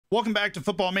Welcome back to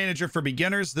Football Manager for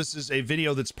Beginners. This is a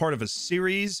video that's part of a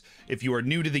series. If you are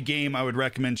new to the game, I would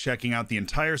recommend checking out the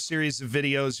entire series of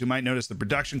videos. You might notice the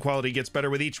production quality gets better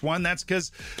with each one. That's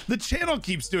because the channel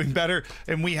keeps doing better,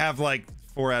 and we have like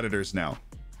 4 editors now.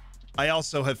 I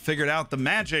also have figured out the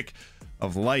magic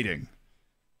of lighting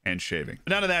and shaving.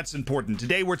 But none of that's important.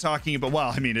 Today we're talking about,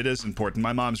 well, I mean, it is important.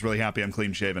 My mom's really happy I'm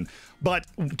clean shaven. But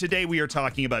today we are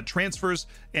talking about transfers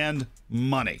and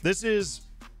money. This is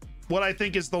what I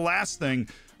think is the last thing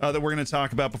that we're going to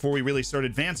talk about before we really start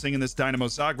advancing in this Dynamo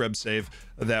Zagreb save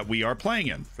that we are playing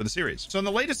in for the series. So in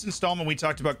the latest installment, we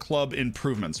talked about club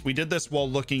improvements. We did this while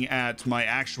looking at my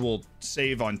actual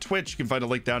save on Twitch. You can find a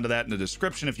link down to that in the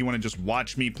description if you want to just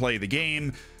watch me play the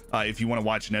game. If you want to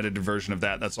watch an edited version of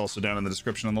that, that's also down in the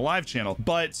description on the live channel.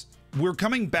 But we're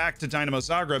coming back to Dynamo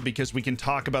Zagreb because we can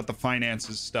talk about the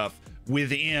finances stuff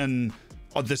within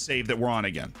the save that we're on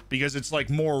again, because it's like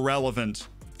more relevant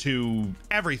to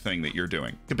everything that you're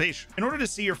doing. Capiche? In order to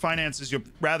see your finances, you'll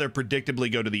rather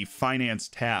predictably go to the finance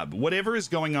tab. Whatever is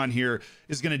going on here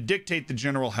is going to dictate the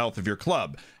general health of your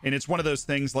club. And it's one of those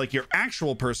things like your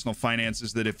actual personal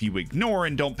finances that if you ignore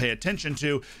and don't pay attention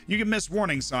to, you can miss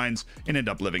warning signs and end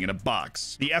up living in a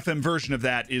box. The FM version of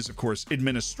that is, of course,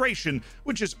 administration,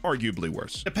 which is arguably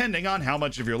worse. Depending on how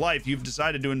much of your life you've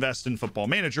decided to invest in Football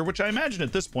Manager, which I imagine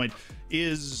at this point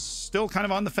is still kind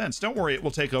of on the fence. Don't worry, it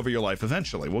will take over your life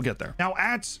eventually. We'll get there. Now,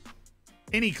 at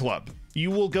any club,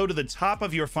 you will go to the top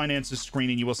of your finances screen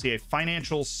and you will see a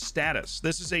financial status.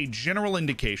 This is a general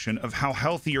indication of how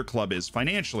healthy your club is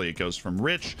financially. It goes from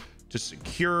rich to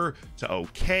secure to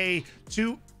okay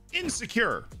to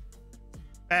insecure.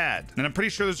 Bad. And I'm pretty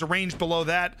sure there's a range below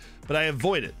that, but I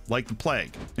avoid it like the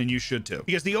plague, and you should too.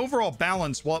 Because the overall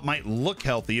balance, while it might look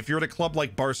healthy, if you're at a club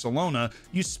like Barcelona,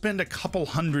 you spend a couple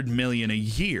 $100 million a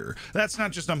year. That's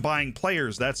not just on buying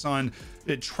players, that's on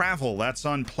travel, that's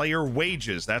on player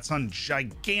wages, that's on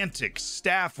gigantic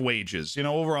staff wages. You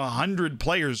know, over 100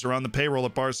 players are on the payroll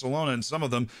at Barcelona, and some of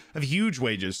them have huge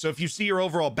wages. So if you see your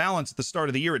overall balance at the start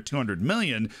of the year at 200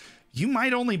 million, you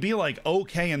might only be like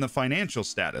okay in the financial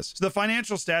status. So the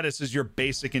financial status is your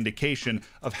basic indication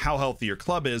of how healthy your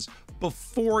club is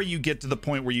before you get to the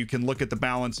point where you can look at the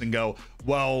balance and go,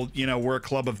 well, you know, we're a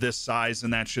club of this size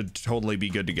and that should totally be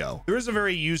good to go. There is a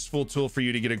very useful tool for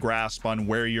you to get a grasp on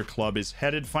where your club is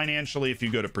headed financially. If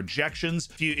you go to projections,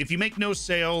 if you make no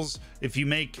sales, if you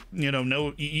make, you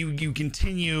know, you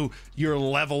continue your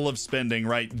level of spending,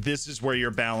 right? This is where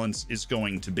your balance is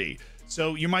going to be.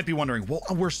 So you might be wondering, well,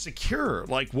 we're secure.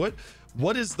 Like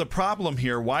what is the problem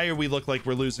here? Why are we look like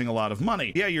we're losing a lot of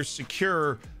money? Yeah, you're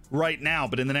secure right now,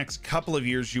 but in the next couple of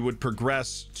years, you would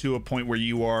progress to a point where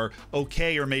you are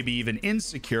okay or maybe even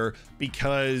insecure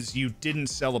because you didn't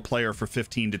sell a player for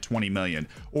 15 to 20 million,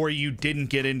 or you didn't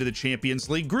get into the Champions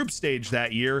League group stage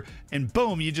that year, and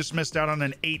boom, you just missed out on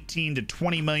an 18 to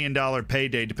 20 million dollar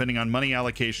payday, depending on money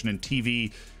allocation and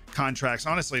TV contracts.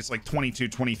 Honestly, it's like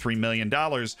 22-23 million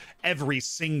dollars every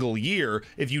single year.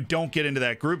 If you don't get into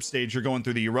that group stage, you're going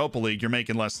through the Europa League, you're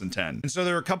making less than 10. And so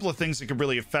there are a couple of things that could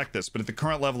really affect this, but at the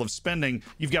current level of spending,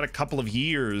 you've got a couple of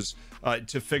years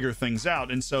to figure things out.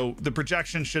 And so the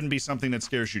projection shouldn't be something that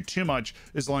scares you too much,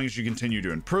 as long as you continue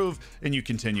to improve and you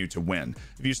continue to win.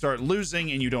 If you start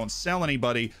losing and you don't sell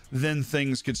anybody, then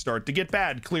things could start to get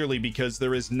bad, clearly, because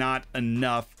there is not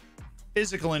enough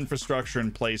physical infrastructure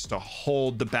in place to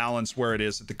hold the balance where it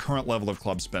is at the current level of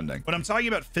club spending. When I'm talking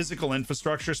about physical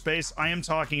infrastructure space, I am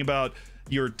talking about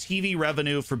your TV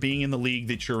revenue for being in the league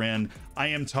that you're in. I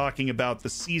am talking about the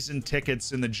season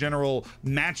tickets and the general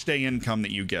match day income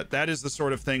that you get. That is the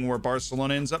sort of thing where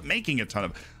Barcelona ends up making a ton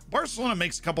of. Barcelona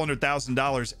makes a couple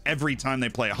 $100,000 every time they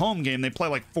play a home game. They play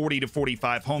like 40 to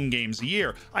 45 home games a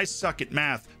year. I suck at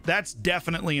math. That's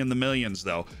definitely in the millions,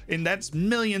 though. And that's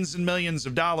millions and millions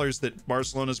of dollars that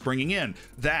Barcelona's bringing in.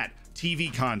 That,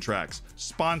 TV contracts,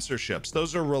 sponsorships,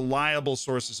 those are reliable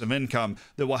sources of income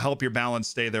that will help your balance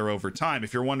stay there over time.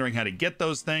 If you're wondering how to get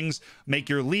those things, make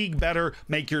your league better,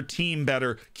 make your team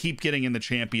better, keep getting in the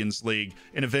Champions League,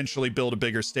 and eventually build a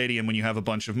bigger stadium when you have a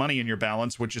bunch of money in your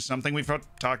balance, which is something we've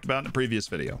talked about in a previous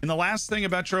video. And the last thing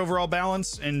about your overall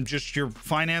balance and just your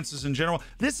finances in general,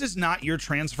 this is not your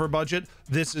transfer budget.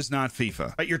 This is not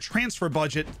FIFA. But your transfer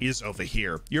budget is over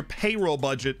here. Your payroll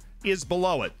budget is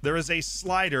below it. There is a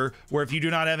slider where if you do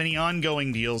not have any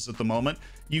ongoing deals at the moment,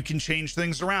 you can change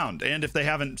things around. And if they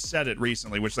haven't set it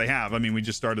recently, which they have, I mean, we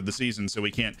just started the season, so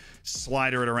we can't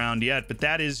slider it around yet, but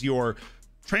that is your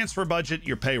transfer budget,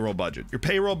 your payroll budget. Your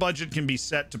payroll budget can be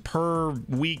set to per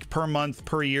week, per month,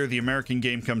 per year. The American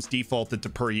game comes defaulted to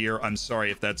per year. I'm sorry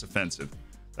if that's offensive.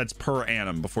 That's per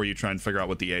annum before you try and figure out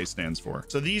what the A stands for.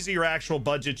 So these are your actual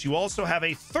budgets. You also have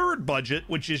a third budget,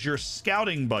 which is your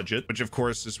scouting budget, which of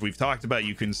course, as we've talked about,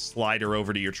 you can slide her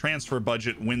over to your transfer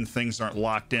budget when things aren't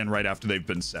locked in right after they've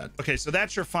been set. Okay, so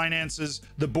that's your finances.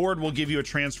 The board will give you a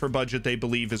transfer budget they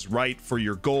believe is right for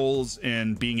your goals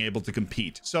and being able to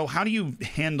compete. So how do you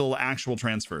handle actual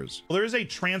transfers? Well, there is a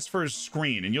transfers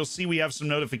screen, and you'll see we have some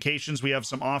notifications. We have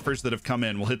some offers that have come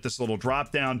in. We'll hit this little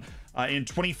drop down. In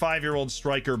 25-year-old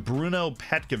striker Bruno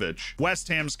Petkovic, West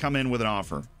Ham's come in with an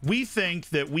offer. We think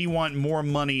that we want more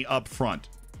money up front.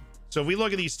 So if we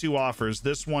look at these two offers,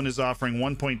 this one is offering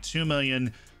 1.2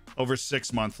 million over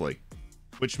 6 monthly,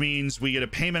 which means we get a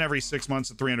payment every 6 months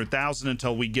of 300,000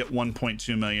 until we get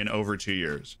 1.2 million over 2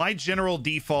 years. My general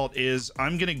default is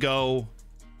I'm going to go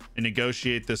and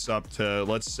negotiate this up to,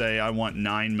 let's say I want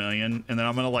 9 million, and then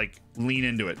I'm going to like lean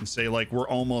into it and say like, we're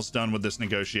almost done with this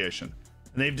negotiation.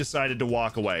 And they've decided to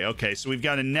walk away. Okay, so we've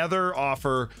got another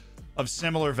offer of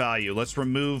similar value. Let's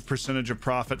remove percentage of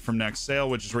profit from next sale,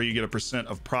 which is where you get a percent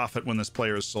of profit when this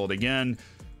player is sold again.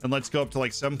 And let's go up to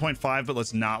like 7.5, but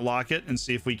let's not lock it and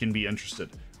see if we can be interested.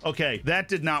 Okay, that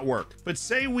did not work. But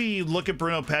say we look at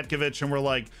Bruno Petkovic and we're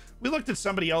like, we looked at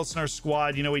somebody else in our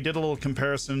squad. You know, we did a little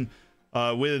comparison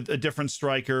with a different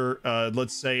striker,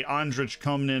 let's say Andrich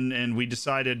Komnin, and we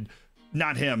decided,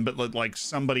 not him, but like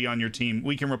somebody on your team,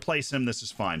 we can replace him. This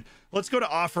is fine. Let's go to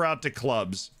offer out to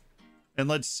clubs. And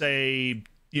let's say,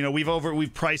 you know,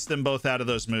 we've priced them both out of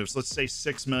those moves. Let's say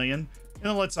 6 million, and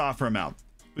then let's offer them out.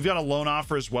 We've got a loan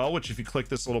offer as well, which if you click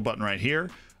this little button right here,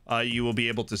 you will be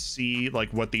able to see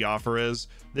like what the offer is.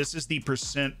 This is the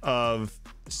percent of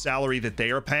salary that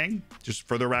they are paying. Just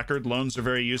for the record, loans are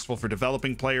very useful for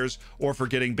developing players or for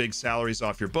getting big salaries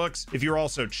off your books. If you're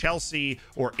also Chelsea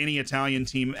or any Italian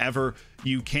team ever,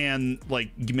 you can like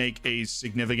make a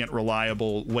significant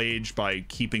reliable wage by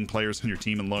keeping players on your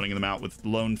team and loaning them out with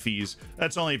loan fees.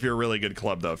 That's only if you're a really good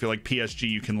club though. If you're like PSG,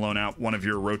 you can loan out one of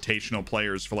your rotational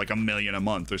players for like $1 million a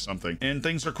month or something, and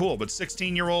things are cool. But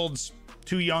 16-year-olds,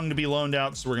 too young to be loaned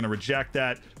out, so we're going to reject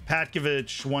that.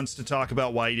 Petkovic wants to talk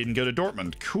about why he didn't go to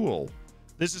Dortmund. Cool.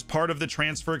 This is part of the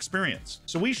transfer experience.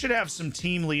 So we should have some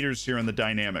team leaders here in the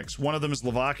dynamics. One of them is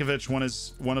Livakovic,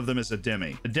 one of them is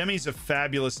Ademi. Ademi's a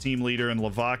fabulous team leader, and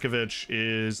Livakovic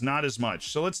is not as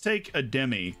much. So let's take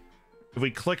Ademi. If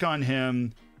we click on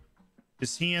him,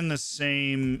 is he in the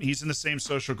same, he's in the same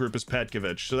social group as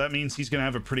Petkovic. So that means he's going to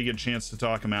have a pretty good chance to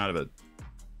talk him out of it.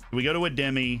 If we go to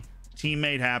Ademi,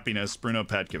 teammate happiness, Bruno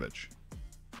Petkovic.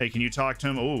 Hey, can you talk to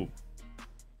him? Oh,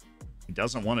 he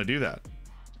doesn't want to do that.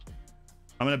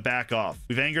 I'm going to back off.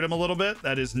 We've angered him a little bit.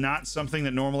 That is not something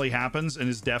that normally happens, and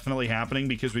is definitely happening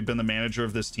because we've been the manager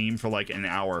of this team for like an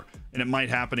hour, and it might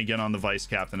happen again on the vice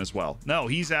captain as well. No,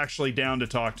 he's actually down to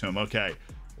talk to him. Okay.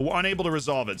 We're unable to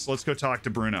resolve it, so let's go talk to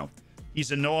Bruno.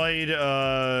 He's annoyed.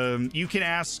 You can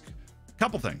ask a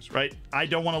couple things, right? I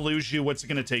don't want to lose you. What's it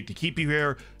going to take to keep you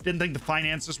here? Didn't think the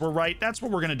finances were right. That's what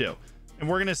we're going to do. And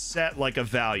we're going to set like a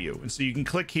value. And so you can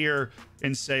click here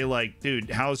and say like, dude,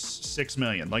 how's 6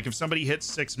 million? Like if somebody hits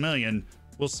 6 million,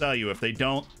 we'll sell you. If they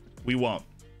don't, we won't.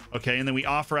 Okay. And then we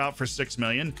offer out for 6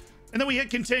 million, and then we hit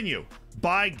continue.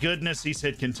 By goodness, he's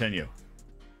hit continue.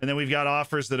 And then we've got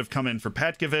offers that have come in for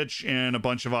Petkovic and a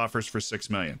bunch of offers for 6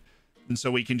 million. And so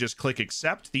we can just click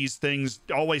accept. These things,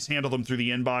 always handle them through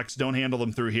the inbox. Don't handle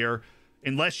them through here.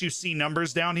 Unless you see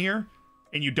numbers down here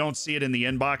and you don't see it in the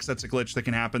inbox, that's a glitch that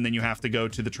can happen. Then you have to go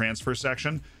to the transfer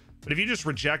section. But if you just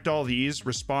reject all these,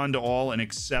 respond to all, and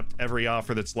accept every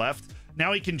offer that's left,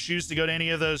 now he can choose to go to any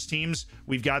of those teams.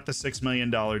 We've got the $6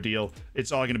 million deal.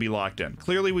 It's all going to be locked in.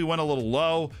 Clearly, we went a little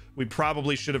low. We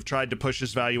probably should have tried to push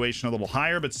his valuation a little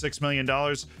higher, but $6 million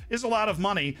is a lot of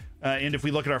money. And if we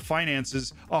look at our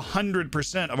finances,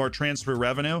 100% of our transfer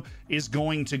revenue is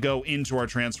going to go into our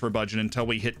transfer budget until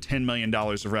we hit $10 million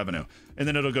of revenue. And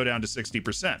then it'll go down to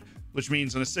 60%. Which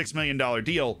means on a $6 million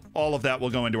deal, all of that will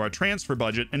go into our transfer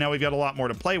budget. And now we've got a lot more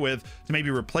to play with to maybe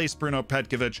replace Bruno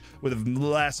Petkovic with a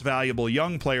less valuable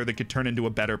young player that could turn into a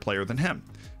better player than him.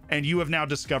 And you have now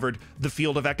discovered the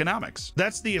field of economics.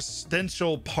 That's the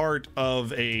essential part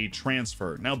of a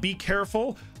transfer. Now be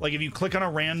careful. Like if you click on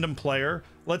a random player,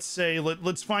 let's say,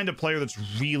 let's find a player that's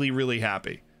really, really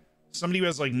happy. Somebody who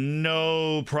has like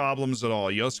no problems at all.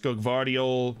 Josko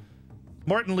Gvardiol,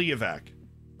 Martin Lievak.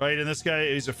 Right, and this guy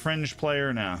is a fringe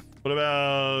player now. What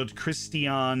about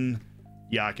Christian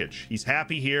Jakic? He's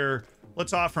happy here.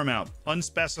 Let's offer him out.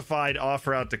 Unspecified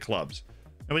offer out to clubs.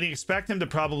 And we expect him to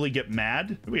probably get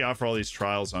mad. We offer all these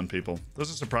trials on people.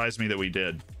 Doesn't surprise me that we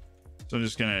did. So I'm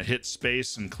just gonna hit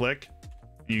space and click.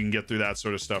 You can get through that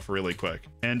sort of stuff really quick.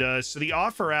 And so the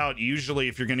offer out, usually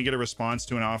if you're going to get a response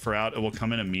to an offer out, it will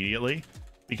come in immediately.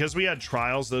 Because we had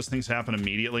trials, those things happen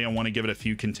immediately. I want to give it a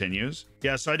few continues.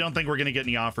 Yeah, so I don't think we're going to get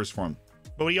any offers for him.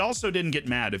 But he also didn't get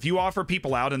mad. If you offer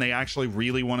people out and they actually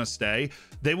really want to stay,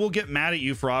 they will get mad at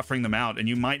you for offering them out, and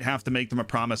you might have to make them a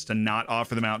promise to not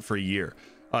offer them out for a year.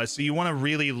 So you want to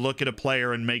really look at a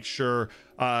player and make sure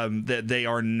that they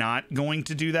are not going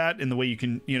to do that in the way you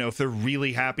can, you know, if they're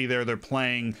really happy there, they're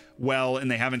playing well,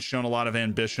 and they haven't shown a lot of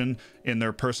ambition in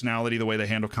their personality, the way they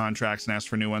handle contracts and ask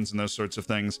for new ones and those sorts of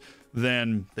things,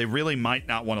 then they really might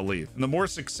not want to leave. And the more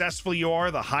successful you are,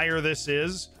 the higher this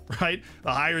is, right?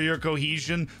 The higher your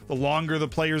cohesion, the longer the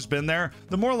player's been there,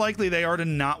 the more likely they are to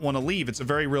not want to leave. It's a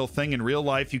very real thing in real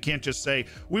life. You can't just say,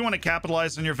 we want to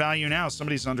capitalize on your value now.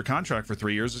 Somebody's under contract for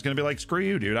 3 years is going to be like, screw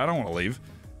you, dude. I don't want to leave,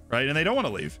 right? And they don't want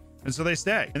to leave. And so they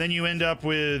stay. And then you end up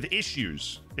with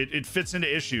issues. It fits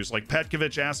into issues like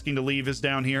Petkovic asking to leave is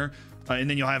down here. And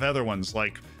then you'll have other ones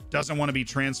like doesn't want to be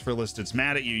transfer listed. It's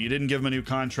mad at you. You didn't give him a new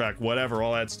contract, whatever,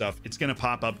 all that stuff. It's going to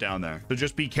pop up down there. So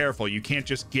just be careful. You can't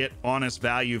just get honest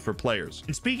value for players.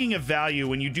 And speaking of value,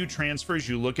 when you do transfers,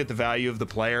 you look at the value of the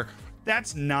player.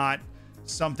 That's not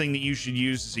something that you should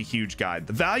use as a huge guide.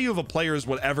 The value of a player is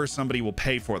whatever somebody will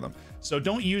pay for them. So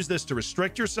don't use this to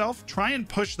restrict yourself. Try and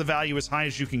push the value as high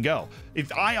as you can go.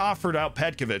 If I offered out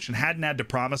Petkovic and hadn't had to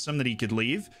promise him that he could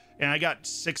leave, and I got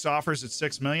 6 offers at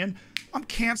 6 million, I'm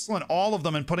canceling all of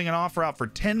them and putting an offer out for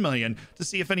 10 million to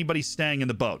see if anybody's staying in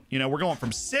the boat. You know, we're going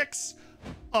from 6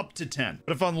 up to 10.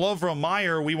 But if on Lovro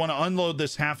Meyer, we want to unload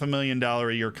this $500,000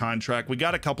 a year contract, we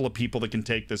got a couple of people that can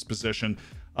take this position.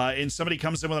 And somebody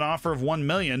comes in with an offer of 1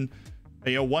 million,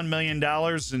 you know, $1 million,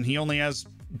 and he only has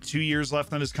 2 years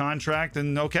left on his contract,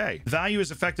 and okay. Value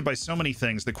is affected by so many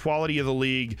things: the quality of the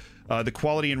league, the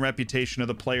quality and reputation of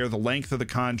the player, the length of the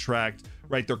contract,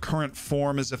 right? Their current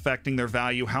form is affecting their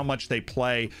value, how much they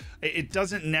play. It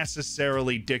doesn't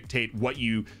necessarily dictate what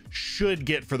you should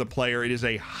get for the player. It is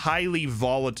a highly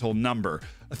volatile number.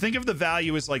 Think of the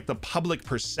value as like the public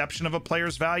perception of a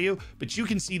player's value, but you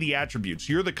can see the attributes.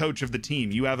 You're the coach of the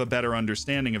team. You have a better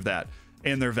understanding of that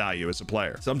and their value as a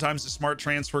player. Sometimes a smart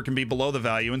transfer can be below the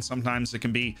value, and sometimes it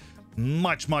can be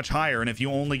much, much higher. And if you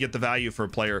only get the value for a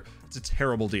player, it's a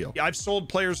terrible deal. I've sold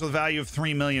players with a value of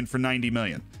 3 million for 90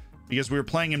 million because we were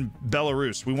playing in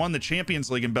Belarus. We won the Champions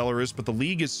League in Belarus, but the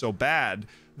league is so bad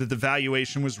that the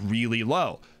valuation was really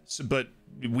low. But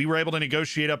we were able to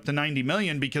negotiate up to 90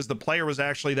 million because the player was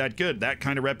actually that good, that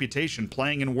kind of reputation,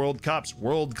 playing in World Cups,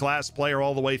 world-class player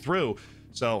all the way through.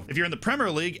 So if you're in the Premier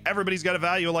League, everybody's got a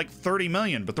value of like 30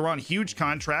 million, but they're on huge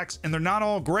contracts and they're not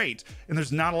all great. And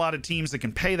there's not a lot of teams that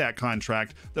can pay that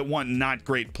contract that want not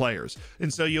great players.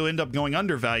 And so you'll end up going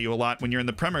under value a lot when you're in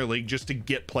the Premier League just to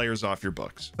get players off your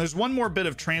books. There's one more bit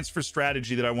of transfer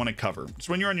strategy that I want to cover.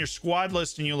 So when you're on your squad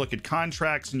list and you look at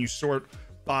contracts and you sort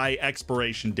by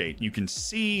expiration date, you can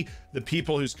see the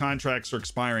people whose contracts are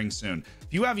expiring soon.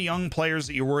 If you have young players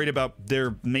that you're worried about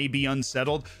they're maybe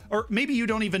unsettled, or maybe you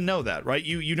don't even know that, right?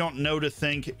 You don't know to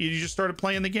think, you just started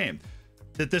playing the game,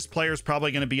 that this player is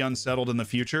probably going to be unsettled in the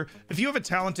future. If you have a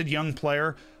talented young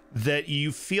player that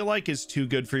you feel like is too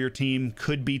good for your team,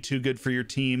 could be too good for your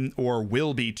team, or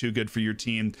will be too good for your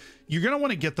team, you're going to want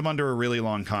to get them under a really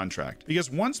long contract. Because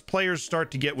once players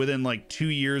start to get within like 2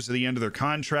 years of the end of their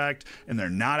contract and they're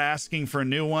not asking for a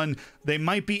new one, they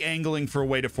might be angling for a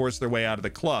way to force their way out of the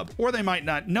club, or they might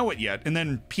not know it yet. And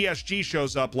then PSG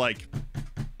shows up like,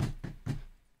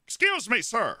 excuse me,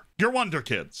 sir, you're Wonder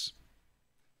Kids.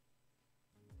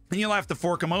 And you'll have to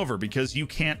fork them over because you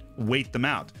can't wait them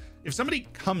out. If somebody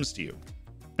comes to you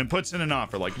and puts in an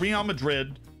offer, like Real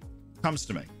Madrid comes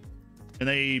to me and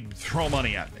they throw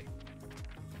money at me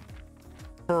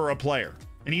for a player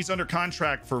and he's under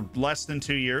contract for less than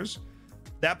 2 years,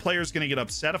 that player is going to get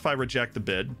upset if I reject the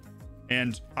bid,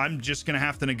 and I'm just going to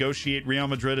have to negotiate Real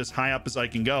Madrid as high up as I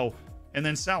can go and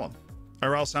then sell him,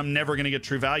 or else I'm never going to get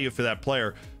true value for that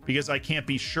player because I can't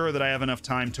be sure that I have enough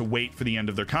time to wait for the end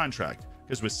of their contract.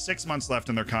 Because with 6 months left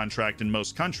in their contract in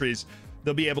most countries,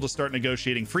 they'll be able to start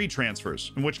negotiating free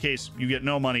transfers, in which case you get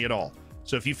no money at all.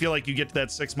 So if you feel like you get to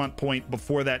that 6 month point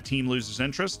before that team loses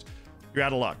interest, you're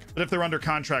out of luck. But if they're under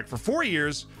contract for 4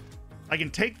 years, I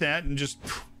can take that and just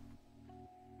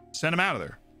send them out of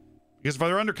there. Because if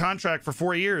they're under contract for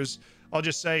 4 years, I'll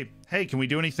just say, hey, can we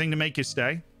do anything to make you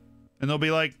stay? And they'll be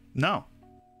like, no.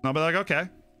 And I'll be like, okay,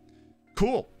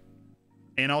 cool.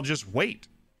 And I'll just wait.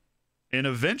 And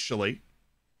eventually,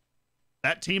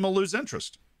 that team will lose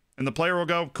interest. And the player will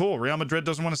go, cool, Real Madrid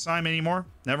doesn't want to sign me anymore.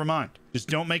 Never mind. Just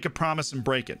don't make a promise and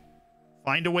break it.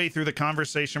 Find a way through the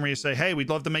conversation where you say, hey, we'd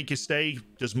love to make you stay.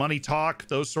 Does money talk?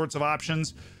 Those sorts of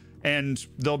options. And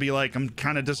they'll be like, I'm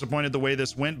kind of disappointed the way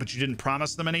this went, but you didn't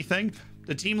promise them anything.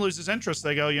 The team loses interest.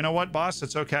 They go, you know what, boss,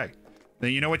 it's okay.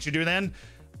 Then you know what you do then?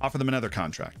 Offer them another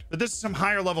contract. But this is some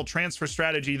higher level transfer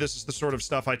strategy. This is the sort of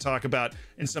stuff I talk about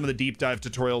in some of the deep dive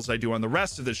tutorials I do on the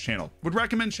rest of this channel. Would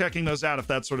recommend checking those out if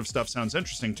that sort of stuff sounds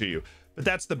interesting to you. But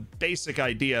that's the basic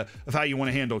idea of how you want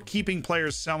to handle keeping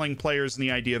players, selling players, and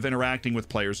the idea of interacting with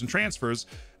players and transfers,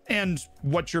 and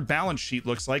what your balance sheet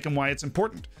looks like and why it's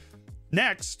important.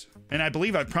 Next, and I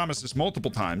believe I've promised this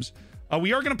multiple times,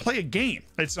 we are going to play a game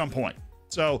at some point.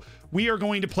 So we are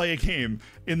going to play a game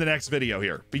in the next video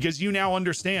here, because you now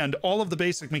understand all of the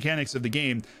basic mechanics of the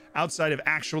game outside of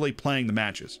actually playing the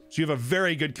matches. So you have a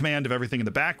very good command of everything in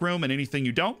the back room, and anything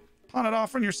you don't, pawn it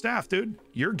off on your staff, dude.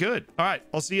 You're good. All right,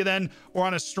 I'll see you then, or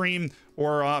on a stream,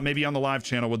 or maybe on the live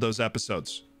channel with those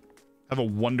episodes. Have a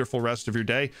wonderful rest of your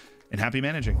day, and happy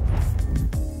managing.